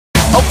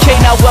Okay,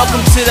 now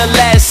welcome to the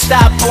last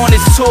stop on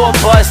this tour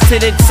bus. To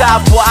the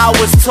top where I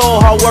was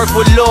told hard work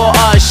would lure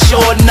us.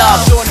 Sure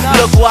enough,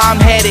 look where I'm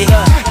headed.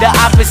 The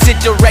opposite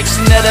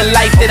direction of the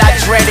life that I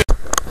dreaded.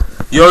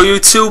 Yo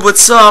YouTube,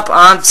 what's up?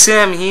 I'm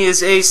Tim, he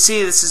is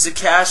AC. This is a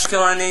Cash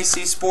Killer and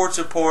AC Sports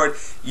Report.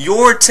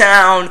 Your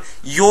town,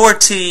 your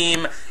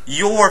team,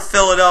 your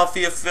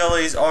Philadelphia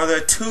Phillies are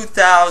the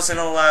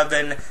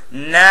 2011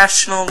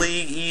 National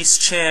League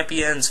East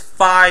champions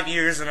 5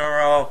 years in a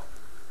row.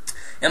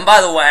 And by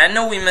the way, I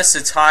know we missed the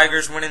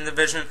Tigers winning the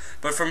division,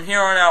 but from here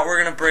on out,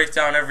 we're going to break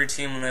down every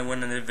team when they win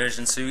the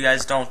division, so you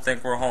guys don't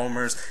think we're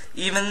homers,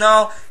 even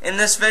though in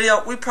this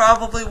video, we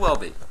probably will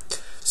be.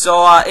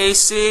 So,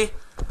 AC,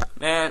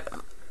 man,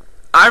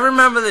 I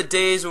remember the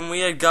days when we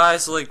had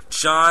guys like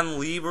John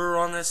Lieber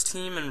on this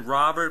team and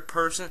Robert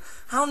Person.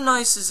 How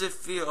nice does it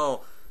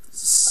feel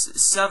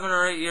 7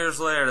 or 8 years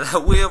later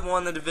that we have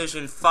won the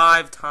division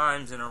 5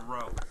 times in a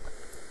row?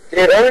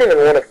 Dude, I don't even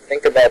want to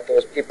think about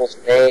those people's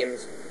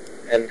names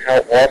and how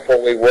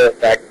awful we were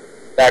back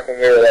when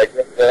we were like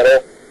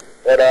little.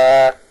 But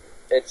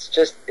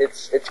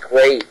it's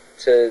great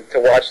to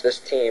watch this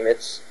team.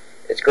 It's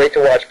great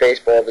to watch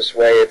baseball this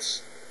way.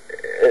 It's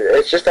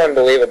just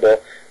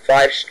unbelievable.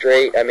 5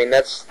 straight. I mean,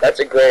 that's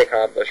a great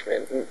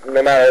accomplishment,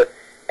 no matter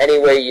any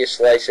way you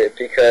slice it,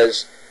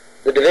 because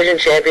the division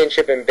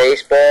championship in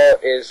baseball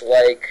is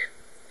like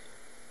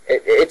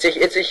it's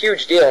a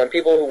huge deal, and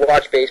people who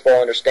watch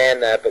baseball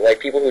understand that. But like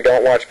people who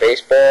don't watch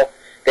baseball,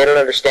 they don't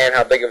understand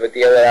how big of a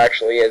deal it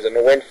actually is. And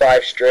to win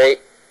 5 straight,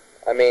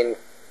 I mean,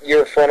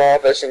 your front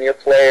office and your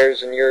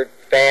players and your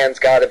fans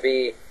got to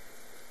be,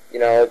 they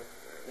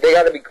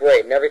got to be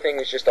great, and everything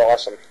is just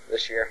awesome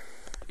this year.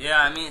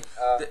 Yeah, I mean,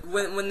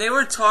 when they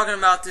were talking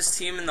about this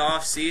team in the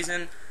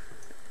off-season,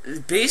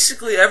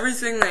 basically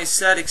everything they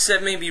said,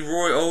 except maybe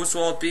Roy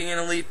Oswalt being an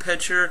elite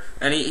pitcher,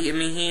 and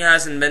he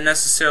hasn't been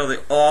necessarily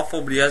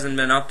awful, but he hasn't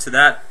been up to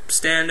that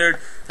standard,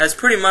 has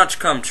pretty much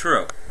come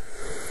true.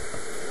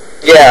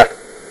 Yeah,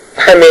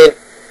 I mean,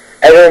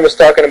 everyone was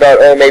talking about,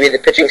 oh, maybe the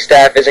pitching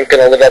staff isn't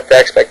going to live up to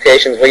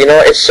expectations.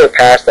 Well, it's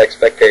surpassed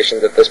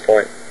expectations at this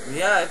point.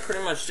 Yeah, it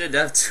pretty much did. To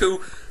have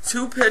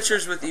two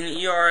pitchers with an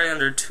ERA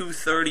under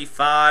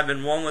 2.35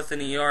 and one with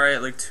an ERA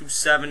at like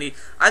 2.70,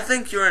 I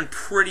think you're in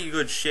pretty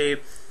good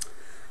shape.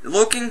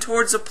 Looking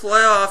towards the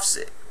playoffs,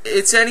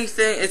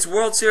 it's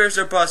World Series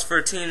or bust for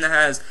a team that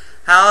has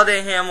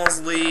Halladay,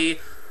 Hamels, Lee,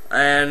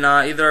 and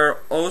either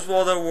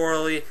Oswald or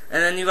Worley,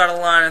 and then you got a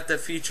lineup that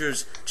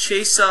features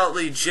Chase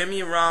Utley,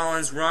 Jimmy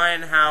Rollins,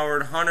 Ryan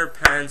Howard, Hunter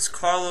Pence,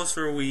 Carlos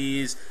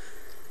Ruiz,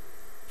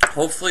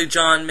 hopefully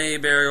John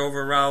Mayberry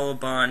over Raul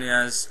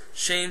Ibanez,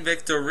 Shane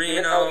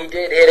Victorino. He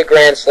did hit a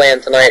grand slam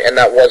tonight, and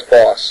that was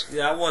boss.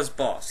 Yeah, that was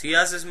boss. He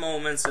has his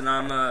moments, and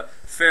I'm a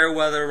fair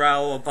weather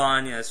Raul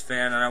Ibanez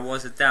fan, and I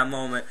was at that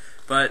moment.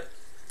 But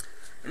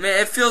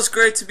man, it feels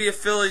great to be a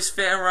Phillies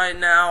fan right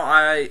now.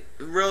 I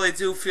really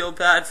do feel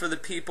bad for the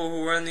people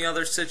who are in the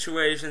other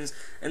situations.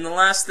 And the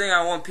last thing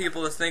I want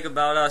people to think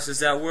about us is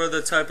that we're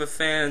the type of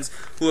fans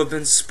who have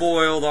been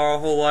spoiled our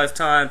whole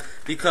lifetime.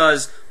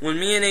 Because when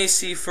me and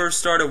AC first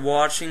started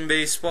watching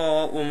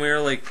baseball, when we were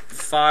like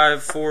 4,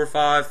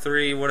 5,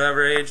 3,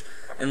 whatever age,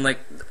 in like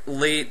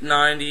late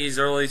 90s,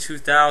 early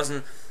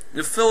 2000s,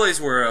 the Phillies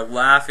were a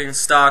laughing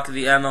stock of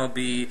the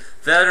MLB.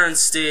 Veterans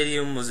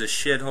Stadium was a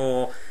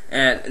shithole.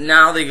 And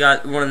now they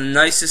got one of the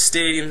nicest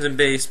stadiums in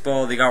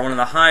baseball. They got one of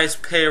the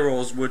highest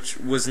payrolls, which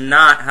was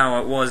not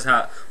how it was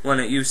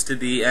when it used to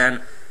be. And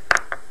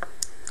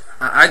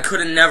I could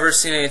have never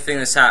seen anything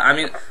this happen. I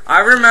mean, I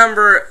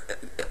remember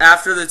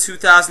after the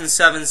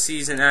 2007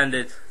 season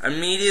ended,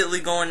 immediately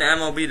going to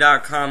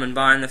MLB.com and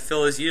buying the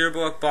Phillies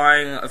yearbook,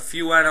 buying a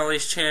few NL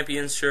East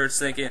Champions shirts,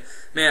 thinking,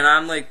 man,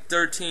 I'm like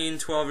 13,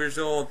 12 years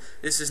old.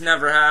 This has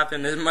never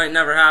happened. It might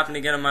never happen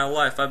again in my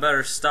life. I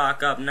better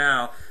stock up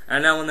now.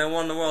 And then when they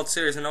won the World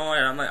Series in 08,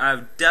 I'm like,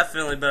 I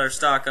definitely better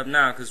stock up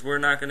now because we're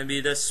not going to be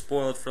this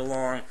spoiled for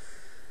long.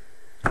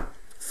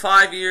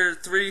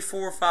 3,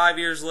 4, 5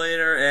 years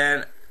later,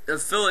 and the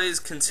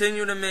Phillies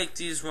continue to make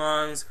these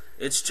runs.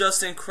 It's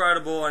just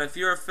incredible, and if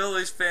you're a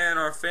Phillies fan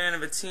or a fan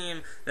of a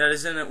team that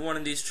is in one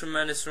of these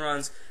tremendous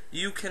runs,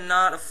 you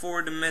cannot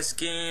afford to miss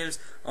games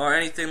or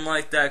anything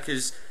like that,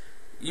 because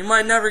you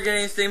might never get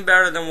anything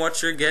better than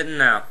what you're getting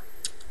now.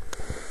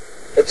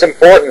 It's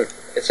important.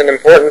 It's an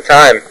important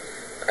time.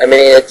 I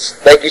mean,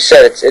 it's like you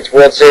said, it's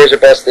World Series or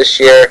bust this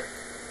year.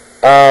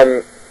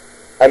 I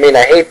mean,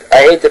 I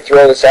hate to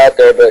throw this out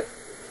there, but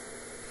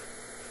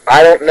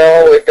I don't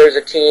know if there's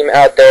a team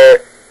out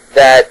there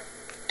that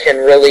can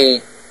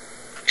really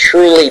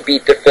truly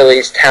beat the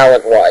Phillies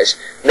talent-wise.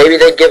 Maybe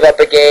they give up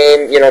a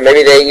game,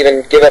 maybe they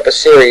even give up a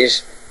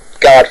series,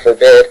 God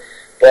forbid.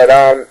 But,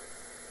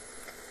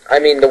 I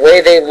mean, the way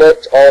they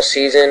looked all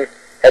season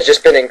has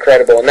just been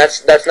incredible, and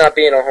that's not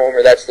being a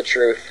homer, that's the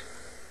truth.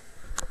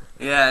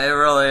 Yeah, it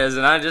really is,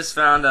 and I just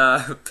found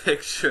a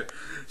picture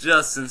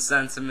Justin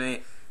sent to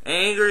me.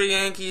 Angry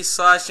Yankees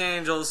 /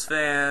 Angels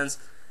fans.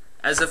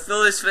 As a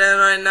Phillies fan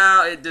right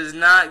now, it does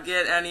not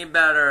get any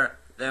better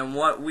than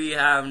what we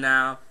have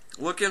now.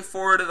 looking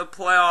forward to the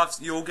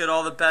playoffs. You'll get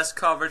all the best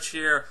coverage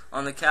here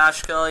on the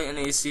Cash Kelly and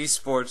AC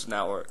Sports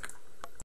Network.